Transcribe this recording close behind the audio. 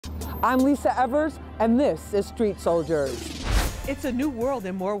I'm Lisa Evers, and this is Street Soldiers. It's a new world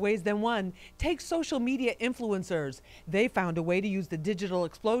in more ways than one. Take social media influencers. They found a way to use the digital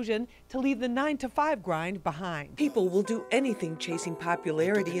explosion to leave the 9-to-5 grind behind. People will do anything chasing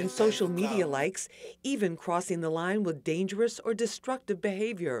popularity and social media likes, even crossing the line with dangerous or destructive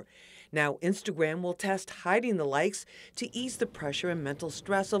behavior. Now Instagram will test hiding the likes to ease the pressure and mental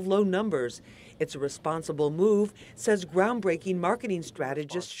stress of low numbers. It's a responsible move, says groundbreaking marketing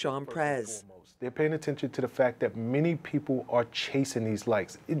strategist Sean Prez. They're paying attention to the fact that many people are chasing these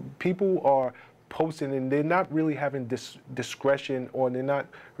likes. People are posting and they're not really having discretion, or they're not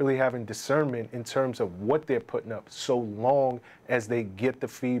really having discernment in terms of what they're putting up, so long as they get the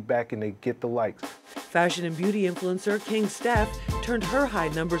feedback and they get the likes. Fashion and beauty influencer King Steph turned her high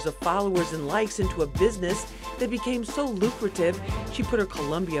numbers of followers and likes into a business that became so lucrative, she put her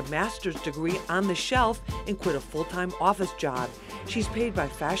Columbia master's degree on the shelf and quit a full-time office job. She's paid by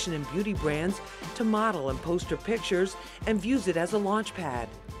fashion and beauty brands to model and post her pictures and views it as a launch pad.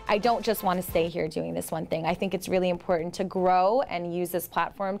 I don't just want to stay here doing this one thing. I think it's really important to grow and use this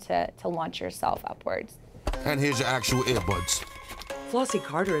platform to launch yourself upwards. And here's your actual earbuds. Flossie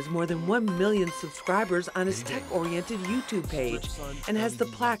Carter has more than 1 million subscribers on his tech-oriented YouTube page and has the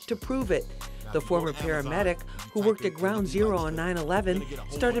plaque to prove it. The former paramedic, who worked at Ground Zero on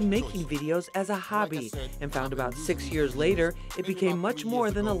 9/11, started making videos as a hobby and found about 6 years later it became much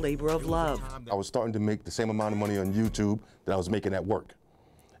more than a labor of love. I was starting to make the same amount of money on YouTube that I was making at work.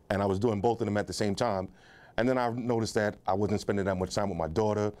 And I was doing both of them at the same time. And then I noticed that I wasn't spending that much time with my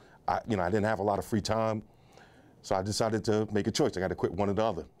daughter. I didn't have a lot of free time. So I decided to make a choice. I got to quit one or the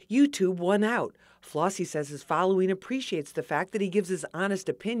other. YouTube won out. Flossie says his following appreciates the fact that he gives his honest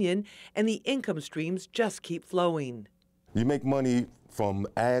opinion and the income streams just keep flowing. You make money from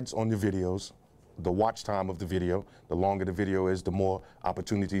ads on your videos, the watch time of the video. The longer the video is, the more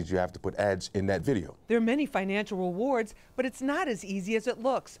opportunities you have to put ads in that video. There are many financial rewards, but it's not as easy as it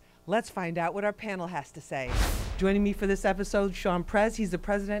looks. Let's find out what our panel has to say. Joining me for this episode, Sean Prez. He's the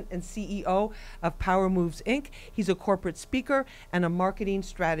president and CEO of Power Moves, Inc. He's a corporate speaker and a marketing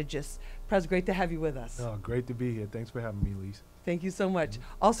strategist. Prez, great to have you with us. Oh, great to be here. Thanks for having me, Lisa. Thank you so much.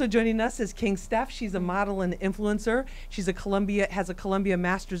 Also joining us is King Steph. She's a model and influencer. She's has a Columbia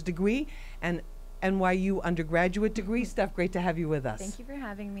master's degree and NYU undergraduate degree. Steph, great to have you with us. Thank you for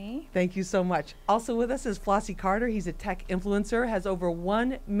having me. Thank you so much. Also with us is Flossie Carter. He's a tech influencer, has over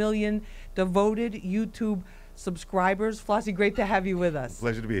 1 million devoted YouTube subscribers. Flossie, great to have you with us.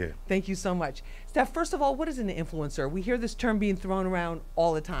 Pleasure to be here. Thank you so much. Steph, first of all, what is an influencer? We hear this term being thrown around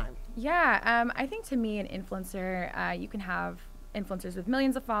all the time. Yeah, I think to me an influencer, you can have influencers with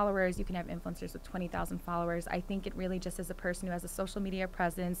millions of followers, you can have influencers with 20,000 followers. I think it really just is a person who has a social media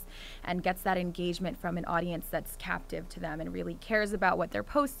presence and gets that engagement from an audience that's captive to them and really cares about what they're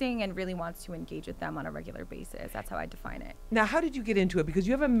posting and really wants to engage with them on a regular basis. That's how I define it. Now, how did you get into it? Because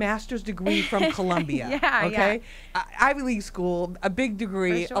you have a master's degree from Columbia, yeah, okay? Yeah. Ivy League school, a big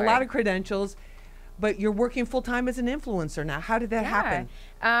degree, For sure. a lot of credentials, but you're working full-time as an influencer now. How did that happen?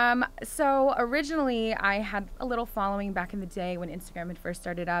 So originally I had a little following back in the day when Instagram had first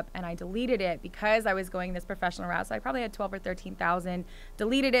started up, and I deleted it because I was going this professional route. So I probably had 12 or 13,000.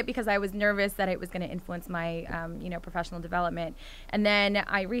 Deleted it because I was nervous that it was going to influence my professional development. And then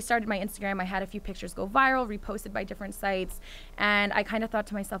I restarted my Instagram. I had a few pictures go viral, reposted by different sites, and I kind of thought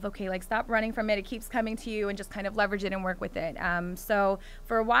to myself, okay, like stop running from it. It keeps coming to you, and just kind of leverage it and work with it. So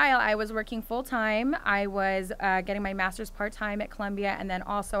for a while I was working full-time. I was getting my master's part-time at Columbia, and then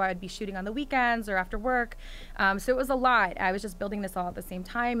also I would be shooting on the weekends or after work. So it was a lot. I was just building this all at the same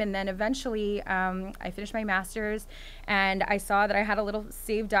time. And then eventually I finished my master's, and I saw that I had a little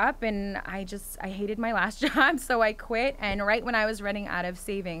saved up, and I hated my last job. So I quit. And right when I was running out of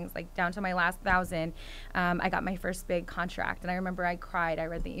savings, like down to my last 1,000, I got my first big contract. And I remember I cried. I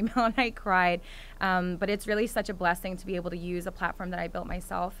read the email and I cried. But it's really such a blessing to be able to use a platform that I built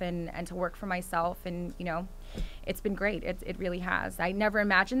myself and to work for myself. And, it's been great. It really has. I never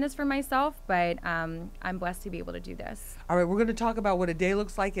imagined this for myself, but I'm blessed to be able to do this. All right, we're going to talk about what a day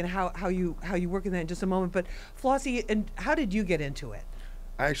looks like and how you work in that in just a moment. But Flossie, and how did you get into it?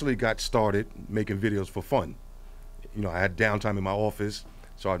 I actually got started making videos for fun. I had downtime in my office,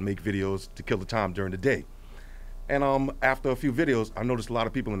 so I'd make videos to kill the time during the day. And after a few videos, I noticed a lot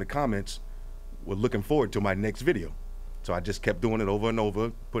of people in the comments were looking forward to my next video. So I just kept doing it over and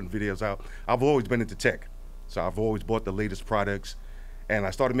over, putting videos out. I've always been into tech. So I've always bought the latest products, and I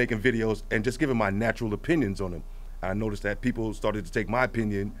started making videos and just giving my natural opinions on them. I noticed that people started to take my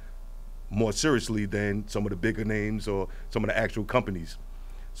opinion more seriously than some of the bigger names or some of the actual companies.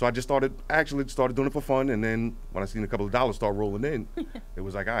 So I just actually started doing it for fun, and then when I seen a couple of dollars start rolling in, it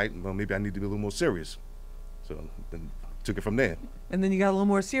was like, all right, well, maybe I need to be a little more serious. So then took it from there. And then you got a little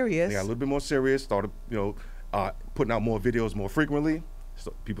more serious. Yeah, a little bit more serious, started, putting out more videos more frequently.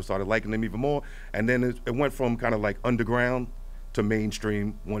 So people started liking them even more. And then it went from kind of like underground to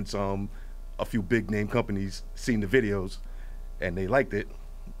mainstream once a few big name companies seen the videos and they liked it.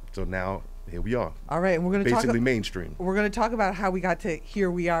 So now here we are. All right, and we're going to basically mainstream. We're going to talk about how we got to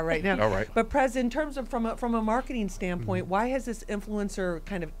here we are right now. All right. But Prez, in terms of from a marketing standpoint, why has this influencer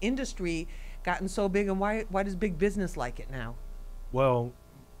kind of industry gotten so big, and why does big business like it now? Well,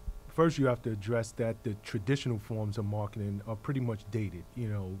 first you have to address that the traditional forms of marketing are pretty much dated.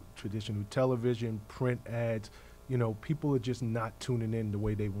 Traditional television, print ads, people are just not tuning in the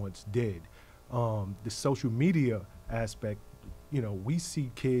way they once did. The social media aspect, we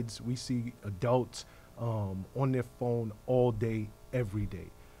see kids, we see adults on their phone all day, every day.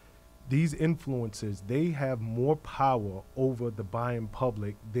 These influencers, they have more power over the buying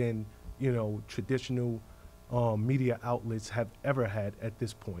public than, traditional media outlets have ever had at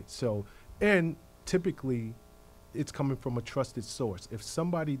this point. So, and typically it's coming from a trusted source. If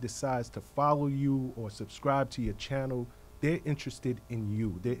somebody decides to follow you or subscribe to your channel, they're interested in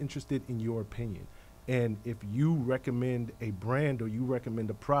you. They're interested in your opinion. And if you recommend a brand or you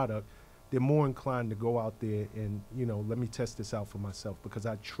recommend a product, they're more inclined to go out there and, let me test this out for myself because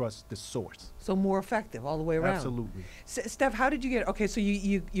I trust the source. So more effective all the way around. Absolutely. Steph, how did you get, okay, so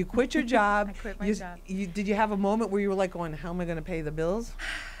you quit your job. I quit my job. Did you have a moment where you were like going, how am I going to pay the bills?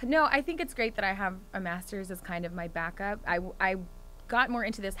 No, I think it's great that I have a master's as kind of my backup. I got more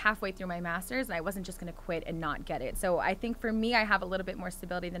into this halfway through my master's, and I wasn't just going to quit and not get it. So I think for me, I have a little bit more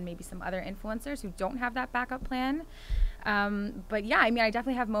stability than maybe some other influencers who don't have that backup plan. But yeah, I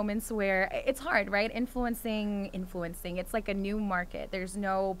definitely have moments where it's hard, right? Influencing, it's like a new market. There's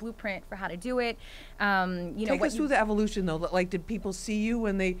no blueprint for how to do it. Take us through the evolution though. Like, did people see you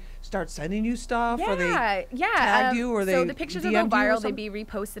when they start sending you stuff? Yeah, or they tag you, or they so the pictures will DM'd go you or viral. They'd something? be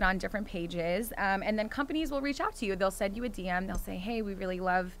reposted on different pages, and then companies will reach out to you. They'll send you a DM. They'll say, hey, we really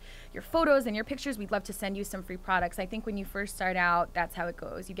love your photos and your pictures. We'd love to send you some free products. I think when you first start out, that's how it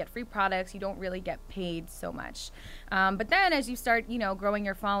goes. You get free products. You don't really get paid so much. But then as you start, growing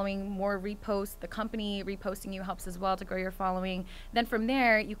your following, more reposts, the company reposting you helps as well to grow your following. Then from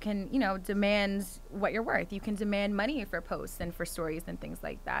there, you can, demand what you're worth. You can demand money for posts and for stories and things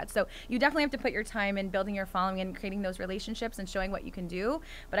like that. So you definitely have to put your time in building your following and creating those relationships and showing what you can do.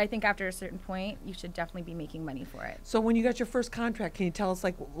 But I think after a certain point, you should definitely be making money for it. So when you got your first contract, can you tell us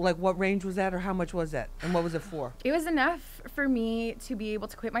like what range was that, or how much was that, and what was it for? It was enough for me to be able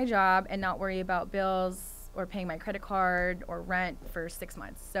to quit my job and not worry about bills or paying my credit card or rent for 6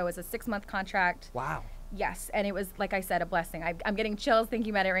 months. So it was a 6-month contract. Wow. Yes, and it was, like I said, a blessing. I'm getting chills thinking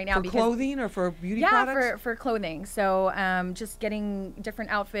about it right now. For clothing or for beauty products? Yeah, for clothing. So just getting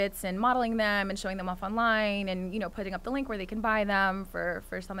different outfits and modeling them and showing them off online and, putting up the link where they can buy them for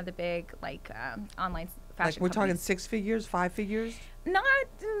some of the big, online fashion Like we're talking companies. 6 figures, 5 figures? Not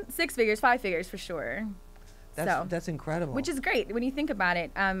 6 figures, 5 figures for sure. That's incredible. Which is great when you think about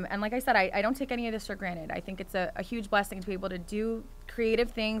it. And like I said, I don't take any of this for granted. I think it's a huge blessing to be able to do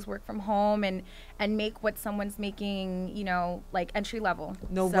creative things, work from home, and make what someone's making, like entry level.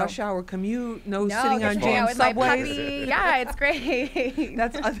 No rush hour commute, no sitting on get to hang out jam with my subways. puppy. Yeah, it's great.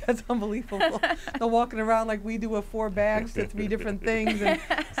 That's unbelievable. They're walking around like we do with 4 bags to 3 different things and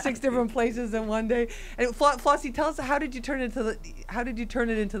 6 different places in one day. And Flossie, tell us, how did you turn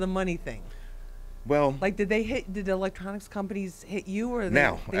it into the money thing? Well, Like, did the electronics companies hit you, or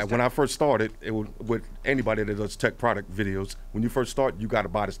when I first started, it would, with anybody that does tech product videos, when you first start, you got to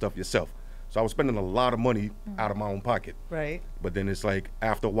buy the stuff yourself. So I was spending a lot of money out of my own pocket. Right. But then it's like,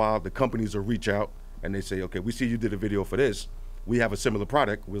 after a while, the companies will reach out and they say, okay, we see you did a video for this. We have a similar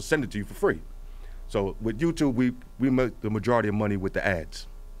product. We'll send it to you for free. So with YouTube, we make the majority of money with the ads.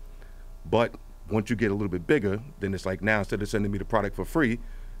 But once you get a little bit bigger, then it's like, now instead of sending me the product for free,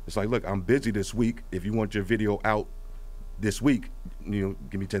 it's like, look, I'm busy this week. If you want your video out this week, give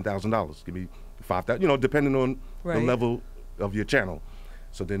me $10,000, give me $5,000, depending on the level of your channel.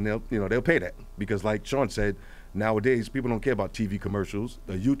 So then they'll pay that, because like Sean said, nowadays people don't care about TV commercials.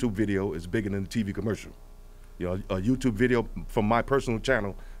 A YouTube video is bigger than a TV commercial. A YouTube video from my personal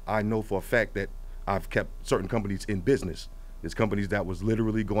channel, I know for a fact that I've kept certain companies in business. There's companies that was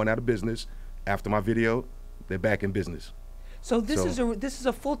literally going out of business after my video. They're back in business. So this is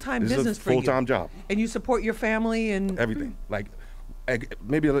a full-time business for you. Full-time job. And you support your family and everything. Like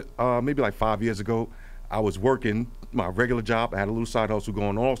maybe like 5 years ago, I was working my regular job. I had a little side hustle going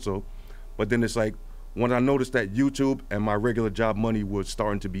on also, but then it's like, When I noticed that YouTube and my regular job money was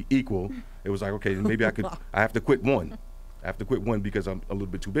starting to be equal, it was like, okay, maybe I have to quit one. I have to quit one because I'm a little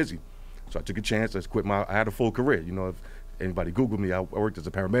bit too busy. So I took a chance. I had a full career. You know, if anybody Googled me, I worked as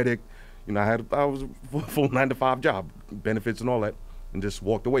a paramedic. You know, I was a full 9-to-5 job, benefits and all that, and just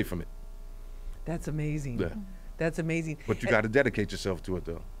walked away from it. That's amazing. Yeah. That's amazing. But you got to dedicate yourself to it,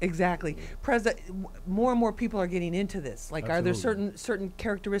 though. Exactly. President, more and more people are getting into this. Like, are there Absolutely. certain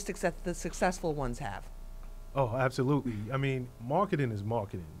characteristics that the successful ones have? Oh, absolutely. I mean, marketing is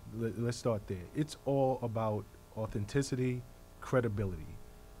marketing. Let's start there. It's all about authenticity, credibility.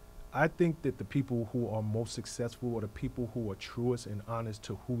 I think that the people who are most successful are the people who are truest and honest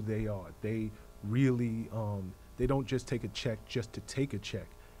to who they are. They really, they don't just take a check just to take a check.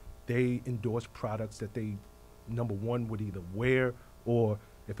 They endorse products that they, number one, would either wear, or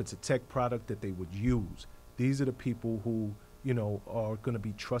if it's a tech product, that they would use. These are the people who, you know, are going to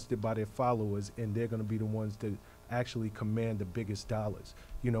be trusted by their followers, and they're going to be the ones that actually command the biggest dollars.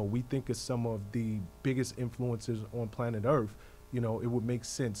 You know, we think of some of the biggest influencers on planet Earth. You know, it would make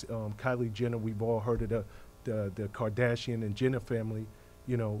sense. Kylie Jenner, we've all heard of the Kardashian and Jenner family.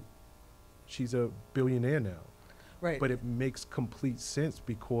 You know, she's a billionaire now. Right. But it makes complete sense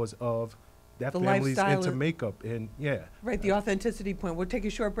because of that The family's lifestyle into is- makeup, and yeah. Right, the authenticity point. We'll take a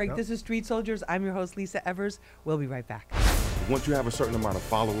short break. Yep. This is Street Soldiers. I'm your host, Lisa Evers. We'll be right back. Once you have a certain amount of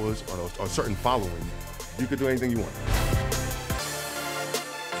followers or a certain following, you can do anything you want.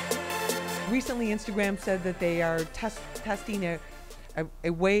 Recently, Instagram said that they are testing a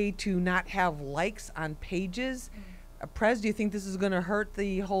way to not have likes on pages. Prez, do you think this is going to hurt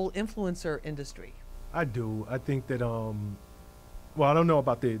the whole influencer industry? I do. I think that, well, I don't know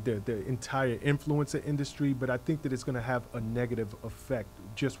about the entire influencer industry, but I think that it's going to have a negative effect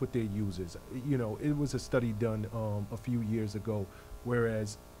just with their users. You know, it was a study done a few years ago,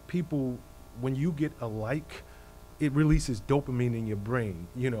 whereas people, when you get a like, it releases dopamine in your brain.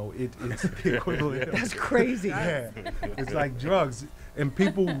 You know, it's the equivalent of, That's crazy. yeah, it's like drugs. And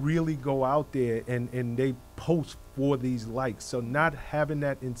people really go out there and they post for these likes. So not having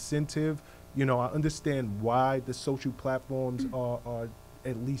that incentive, you know, I understand why the social platforms are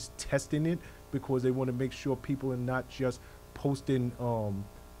at least testing it, because they want to make sure people are not just posting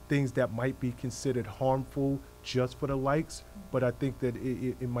things that might be considered harmful just for the likes. But I think that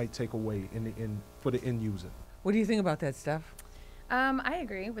it might take away for the end user. What do you think about that, Steph? I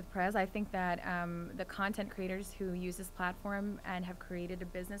agree with Prez. I think that the content creators who use this platform and have created a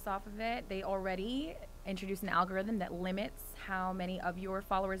business off of it, they already introduce an algorithm that limits how many of your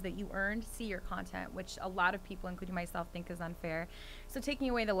followers that you earned see your content, which a lot of people, including myself, think is unfair. So taking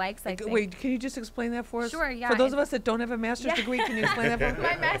away the likes, I think... Wait, can you just explain that for us? Sure, yeah. For those of us that don't have a master's degree, can you explain that for us?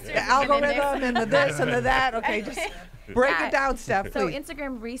 My master's The is in algorithm this. and the this and the that. Okay, just break Yeah. it down, Steph, So please.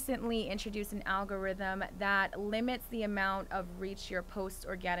 Instagram recently introduced an algorithm that limits the amount of reach your posts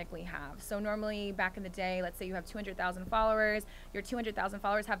organically have. So normally back in the day, let's say you have 200,000 followers, your 200,000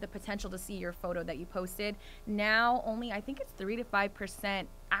 followers have the potential to see your photo that you posted. Now only, I think it's 3 to 5%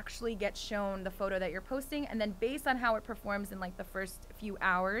 actually get shown the photo that you're posting, and then based on how it performs in like the first few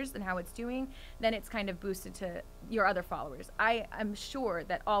hours and how it's doing, then it's kind of boosted to your other followers. I am sure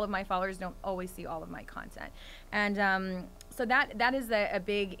that all of my followers don't always see all of my content, and so that is a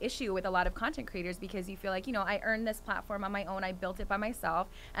big issue with a lot of content creators, because you feel like, you know, I earned this platform on my own, I built it by myself,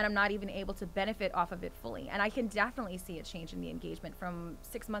 and I'm not even able to benefit off of it fully. And I can definitely see a change in the engagement from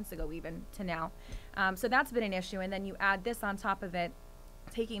 6 months ago even to now. So that's been an issue, and then you add this on top of it,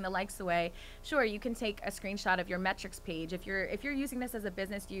 taking the likes away. Sure, you can take a screenshot of your metrics page. If you're using this as a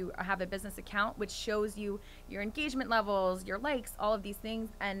business, you have a business account which shows you your engagement levels, your likes, all of these things,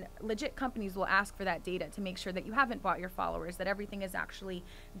 and legit companies will ask for that data to make sure that you haven't bought your followers, that everything is actually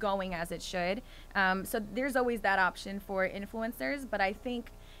going as it should. So there's always that option for influencers, but I think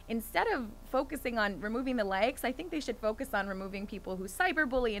instead of focusing on removing the likes, I think they should focus on removing people who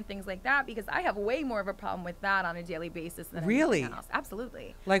cyberbully and things like that, because I have way more of a problem with that on a daily basis than Really? anything else.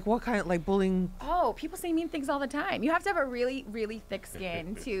 Absolutely. Like what kind, like bullying? Oh, people say mean things all the time. You have to have a really, really thick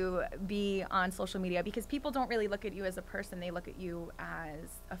skin to be on social media, because people don't really look at you as a person. They look at you as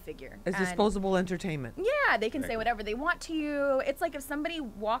a figure. As And disposable entertainment. yeah, they can say whatever they want to you. It's like if somebody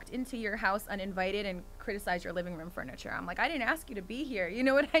walked into your house uninvited and criticized your living room furniture. I'm like, I didn't ask you to be here. You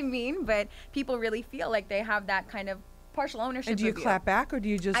know what I mean? But people really feel like they have that kind of partial ownership. And do you of clap back, or do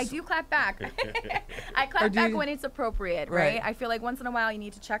you just? I do clap back. I Or clap do back you- when it's appropriate, Right. right? I feel like once in a while you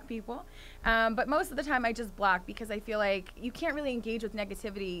need to check people. But most of the time I just block, because I feel like you can't really engage with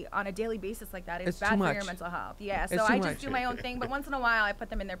negativity on a daily basis like that. It's It's too bad for much. your mental health. Yeah, It's so too I much. just do my own thing, but once in a while I put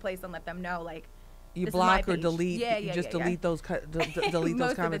them in their place and let them know, like, You this block is my or page. delete. Yeah, you yeah, just yeah, yeah. delete those delete those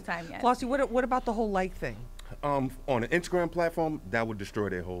Most comments. of the time, yeah. Flossie, what about the whole like thing? On an Instagram platform, that would destroy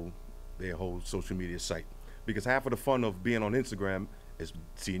their whole social media site, because half of the fun of being on Instagram is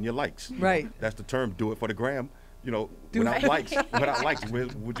seeing your likes. Right. That's the term. Do it for the gram. You know, Do without it. likes,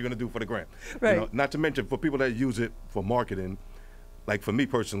 what you gonna do for the gram? Right. You know, not to mention for people that use it for marketing, like for me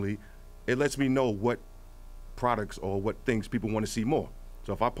personally, it lets me know what products or what things people want to see more.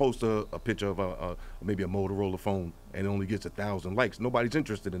 So if I post a picture of maybe a Motorola phone and it only gets 1,000 likes, nobody's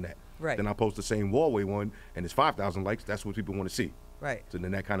interested in that. Right. Then I post the same Huawei one and it's 5,000 likes. That's what people want to see. Right. So then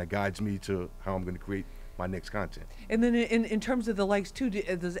that kind of guides me to how I'm going to create my next content. And then in terms of the likes too,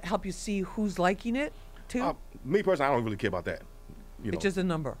 does it help you see who's liking it too? Me personally, I don't really care about that. You know. It's just a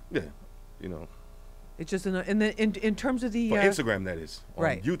number. Yeah. You know. It's just and then in terms of the For Instagram, that is. On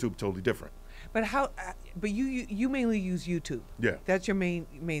right. YouTube, totally different. But but you mainly use YouTube. Yeah. That's your main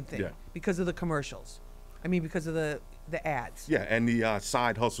thing. Yeah. Because of the commercials. I mean, because of the ads. Yeah, and the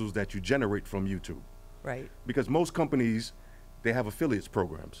side hustles that you generate from YouTube. Right. Because most companies, they have affiliates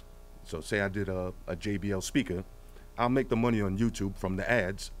programs. So say I did a JBL speaker, I'll make the money on YouTube from the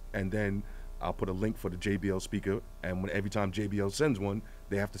ads, and then I'll put a link for the JBL speaker, and every time JBL sends one,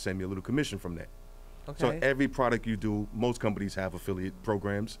 they have to send me a little commission from that. Okay. So every product you do, most companies have affiliate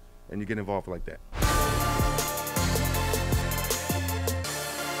programs, and you get involved like that.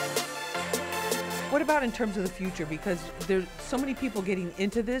 What about in terms of the future? Because there's so many people getting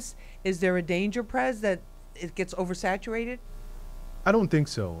into this. Is there a danger, Prez, that it gets oversaturated? I don't think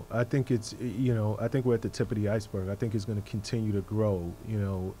so. I think it's, you know, I think we're at the tip of the iceberg. I think it's going to continue to grow, you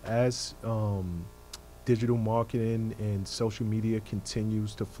know, as digital marketing and social media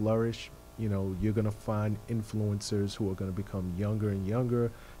continues to flourish. You know, you're going to find influencers who are going to become younger and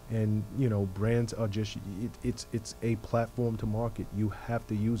younger. And, you know, brands are just, it's a platform to market. You have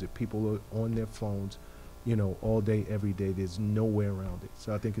to use it. People are on their phones, you know, all day, every day. There's no way around it.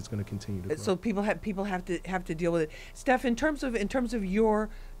 So I think it's going to continue to grow. So people have to deal with it. Steph, in terms of your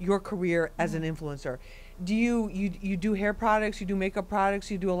career as an influencer, do you do hair products, you do makeup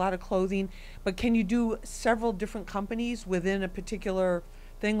products, you do a lot of clothing, but can you do several different companies within a particular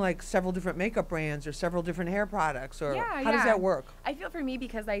thing, like several different makeup brands or several different hair products, or how does that work? I feel for me,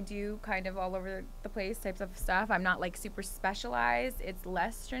 because I do kind of all over the place types of stuff, I'm not like super specialized. It's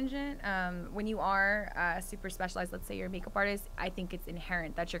less stringent. When you are super specialized, let's say you're a makeup artist, I think it's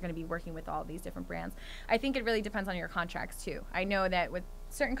inherent that you're going to be working with all these different brands. I think it really depends on your contracts too. I know that with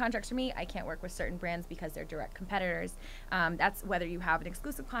certain contracts for me, I can't work with certain brands because they're direct competitors. That's whether you have an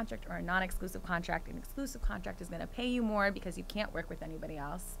exclusive contract or a non-exclusive contract. An exclusive contract is going to pay you more because you can't work with anybody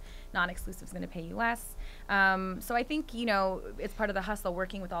else. Non-exclusive is going to pay you less. So I think, you know, it's part of the hustle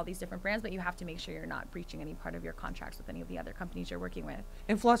working with all these different brands, but you have to make sure you're not breaching any part of your contracts with any of the other companies you're working with.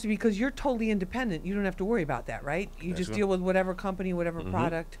 And Flossie, because you're totally independent, you don't have to worry about that, right? You That's just right. deal with whatever company, whatever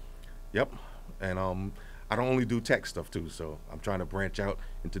product. Yep. And I don't only do tech stuff too, so I'm trying to branch out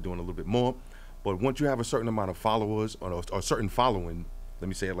into doing a little bit more. But once you have a certain amount of followers or a certain following, let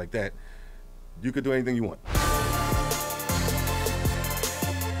me say it like that, you could do anything you want.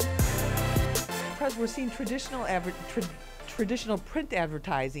 Because we're seeing traditional print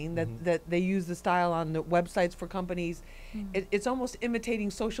advertising that they use the style on the websites for companies. It's almost imitating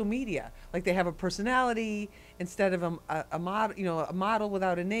social media. Like they have a personality instead of a model, you know, a model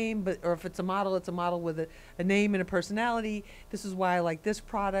without a name, or if it's a model with a name and a personality. This is why I like this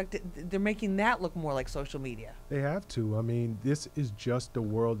product. They're making that look more like social media. They have to. I mean, this is just the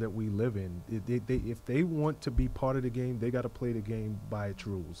world that we live in. If they want to be part of the game, they got to play the game by its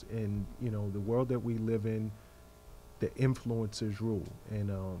rules. And, you know, the world that we live in, the influencers rule. And,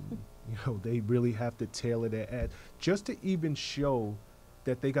 you know, they really have to tailor their ad just to even show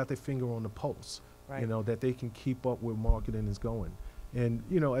that they got their finger on the pulse, Right. you know, that they can keep up where marketing is going. And,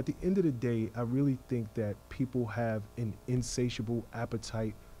 you know, at the end of the day, I really think that people have an insatiable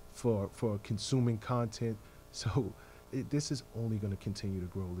appetite for consuming content. So this is only going to continue to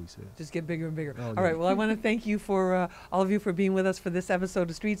grow, Lisa. Just get bigger and bigger. Oh, All yeah. right. Well, I want to thank you for all of you for being with us for this episode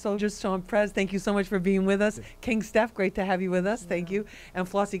of Street Soldiers. Sean Prez, thank you so much for being with us. King Steph, great to have you with us. Thank you. And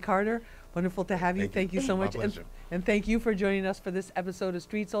Flossie Carter, wonderful to have you. Thank you so much. My pleasure. And thank you for joining us for this episode of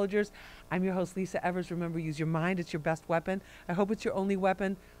Street Soldiers. I'm your host, Lisa Evers. Remember, use your mind. It's your best weapon. I hope it's your only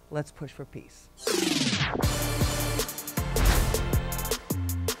weapon. Let's push for peace.